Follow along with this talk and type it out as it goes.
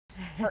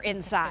for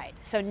inside.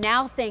 So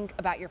now think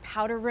about your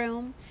powder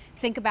room.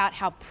 Think about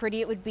how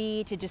pretty it would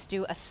be to just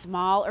do a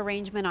small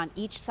arrangement on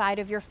each side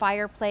of your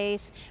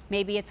fireplace.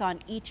 Maybe it's on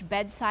each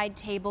bedside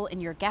table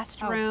in your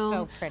guest room.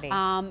 Oh, so pretty.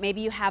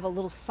 Maybe you have a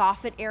little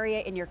soffit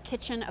area in your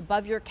kitchen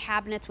above your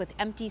cabinets with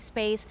empty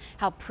space.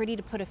 How pretty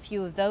to put a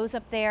few of those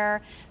up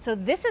there. So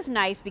this is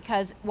nice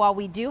because while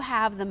we do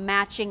have the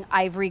matching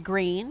ivory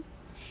green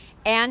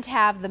and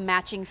have the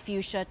matching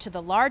fuchsia to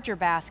the larger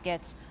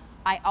baskets,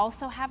 I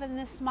also have in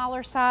this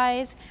smaller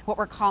size what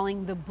we're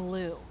calling the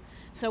blue.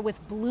 So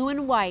with blue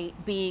and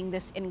white being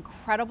this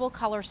incredible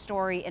color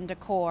story and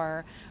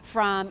decor,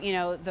 from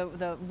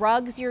the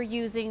rugs you're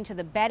using to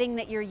the bedding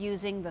that you're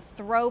using, the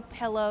throw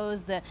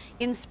pillows, the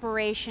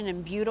inspiration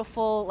and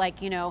beautiful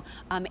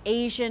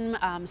Asian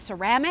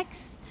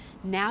ceramics.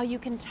 Now you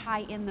can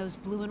tie in those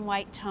blue and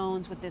white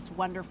tones with this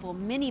wonderful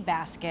mini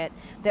basket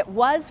that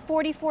was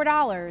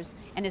 $44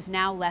 and is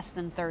now less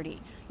than $30.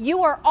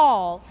 You are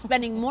all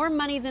spending more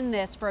money than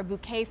this for a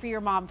bouquet for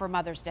your mom for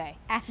Mother's Day.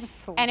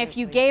 Absolutely. And if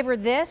you gave her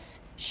this,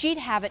 she'd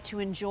have it to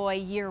enjoy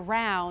year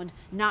round,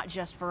 not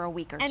just for a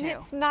week or two. And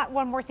it's not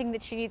one more thing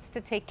that she needs to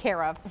take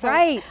care of. So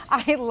right.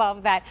 I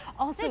love that.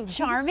 Also, isn't it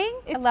charming?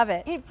 I love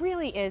it. It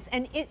really is.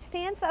 And it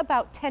stands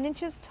about 10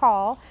 inches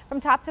tall from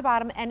top to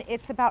bottom, and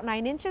it's about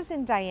 9 inches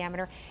in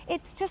diameter.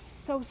 It's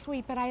just so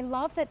sweet, but I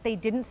love that they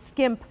didn't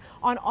skimp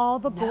on all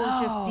the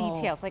gorgeous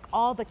details, like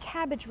all the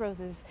cabbage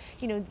roses.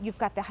 You've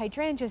got the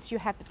hydrangeas, you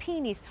have the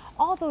peonies,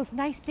 all those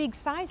nice big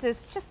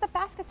sizes, just the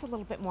basket's a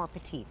little bit more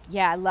petite.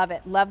 Yeah, I love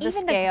it. Love the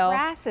Even scale. The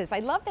grasses. I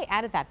love they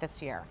added that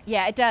this year.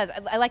 Yeah, it does.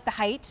 I like the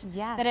height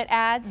that it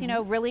adds,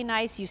 really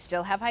nice. You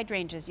still have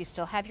hydrangeas, you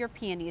still have your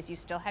peonies, you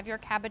still have your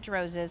cabbage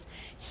roses.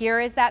 Here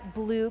is that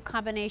blue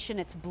combination.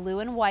 It's blue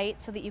and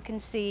white so that you can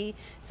see.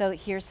 So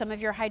here's some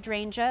of your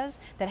hydrangeas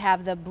that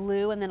have the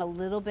blue and then a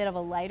little bit of a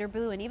lighter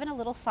blue and even a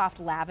little soft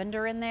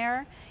lavender in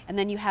there. And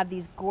then you have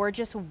these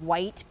gorgeous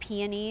white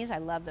peonies. I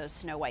love those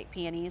snow white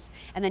peonies.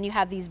 And then you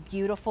have these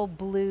beautiful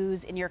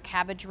blues in your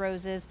cabbage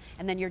roses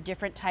and then your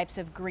different types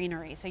of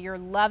greenery. So you're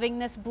loving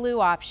this blue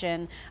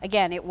option.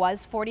 Again, it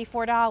was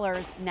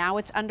 $44. Now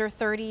it's under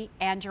 $30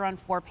 and you're on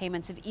 4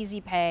 payments of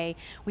Easy Pay.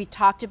 We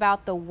talked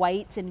about the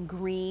whites and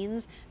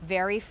greens,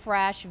 very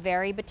fresh,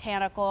 very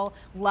botanical.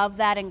 Love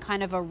that in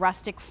kind of a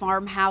rustic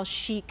farmhouse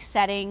chic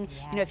setting.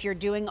 Yes. If you're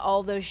doing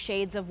all those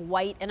shades of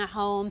white in a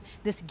home,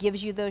 this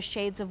gives you those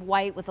shades of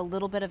white with a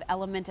little bit of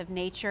element of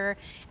nature.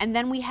 And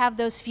then we have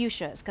those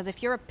fuchsias, because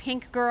if you're a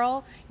pink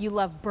girl, you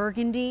love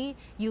burgundy,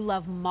 you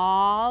love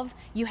mauve,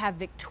 you have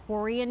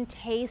Victorian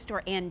taste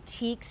or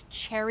antiques,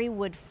 cherry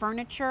wood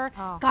furniture.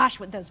 Oh, gosh,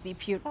 would those be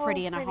so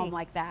pretty in a pretty. home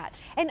like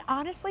that. And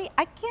honestly,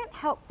 I can't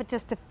help but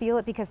just to feel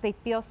it because they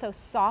feel so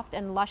soft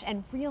and lush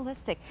and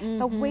realistic.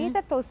 The way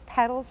that those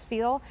petals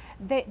feel,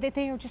 they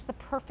are just the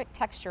perfect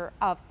texture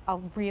of a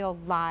real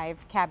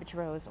live cabbage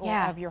rose or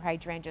of your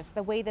hydrangeas.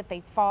 The way that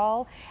they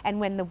fall and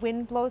when the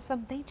wind blows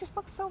them, they just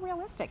look so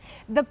realistic.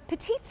 The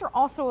petites are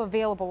also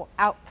available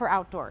for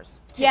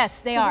outdoors too. Yes,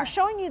 they are. We're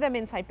showing you them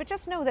inside, but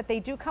just know that they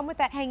do come with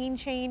that hanging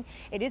chain.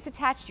 It is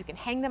attached. You can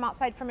hang them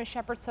outside from a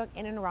shepherd's hook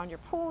in and around your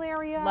pool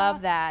area.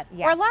 Love that.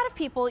 Yes. Or a lot of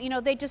people,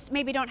 they just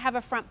maybe don't have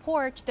a front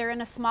porch. They're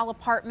in a small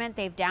apartment.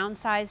 They've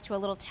downsized to a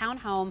little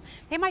townhome.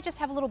 They might just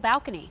have a little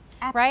balcony,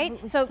 Absolutely.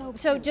 right?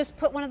 So just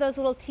put one of those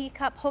little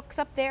teacup hooks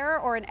up there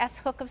or an S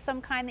hook of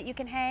some kind that you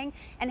can hang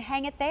and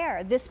hang it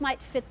there. This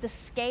might fit the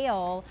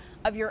scale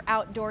of your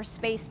outdoor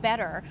space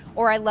better.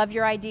 Or I love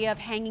your idea of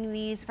hanging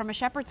these from a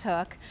shepherd's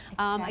hook,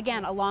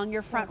 again, along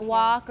your front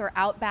walk or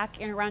out back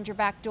and around your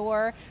back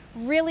door.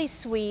 Really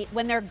sweet.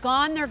 When they're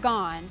gone, they're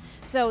gone.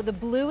 So the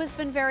blue has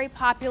been very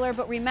popular,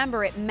 but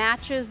remember, it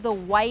matches the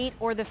white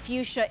or the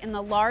fuchsia in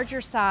the larger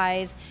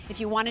size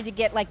if you wanted to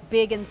get like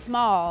big and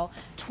small.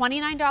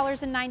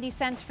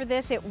 $29.90 for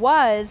this. It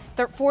was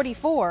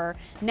 $44.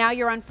 Now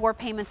you're on 4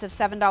 payments of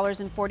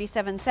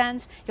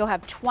 $7.47. You'll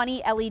have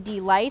 20 LED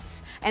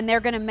lights, and they're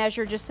going to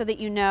measure, just so that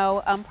you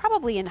know,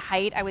 probably in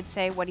height, I would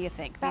say, what do you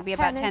think? Maybe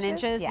about 10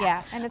 inches?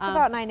 Yeah. And it's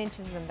about 9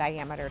 inches in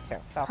diameter too.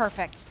 So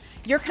perfect.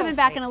 You're so coming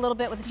back sweet. in a little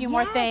bit with a few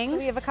more things. So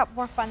we have a couple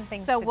more fun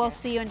things So to we'll do.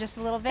 see you in just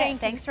a little bit.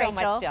 Thanks so Rachel.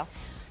 much, Jill.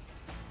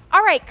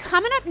 All right,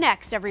 coming up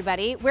next,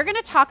 everybody, we're going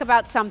to talk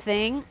about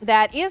something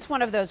that is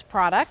one of those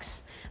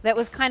products that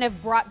was kind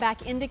of brought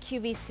back into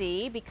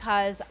QVC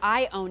because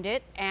I owned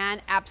it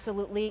and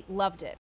absolutely loved it.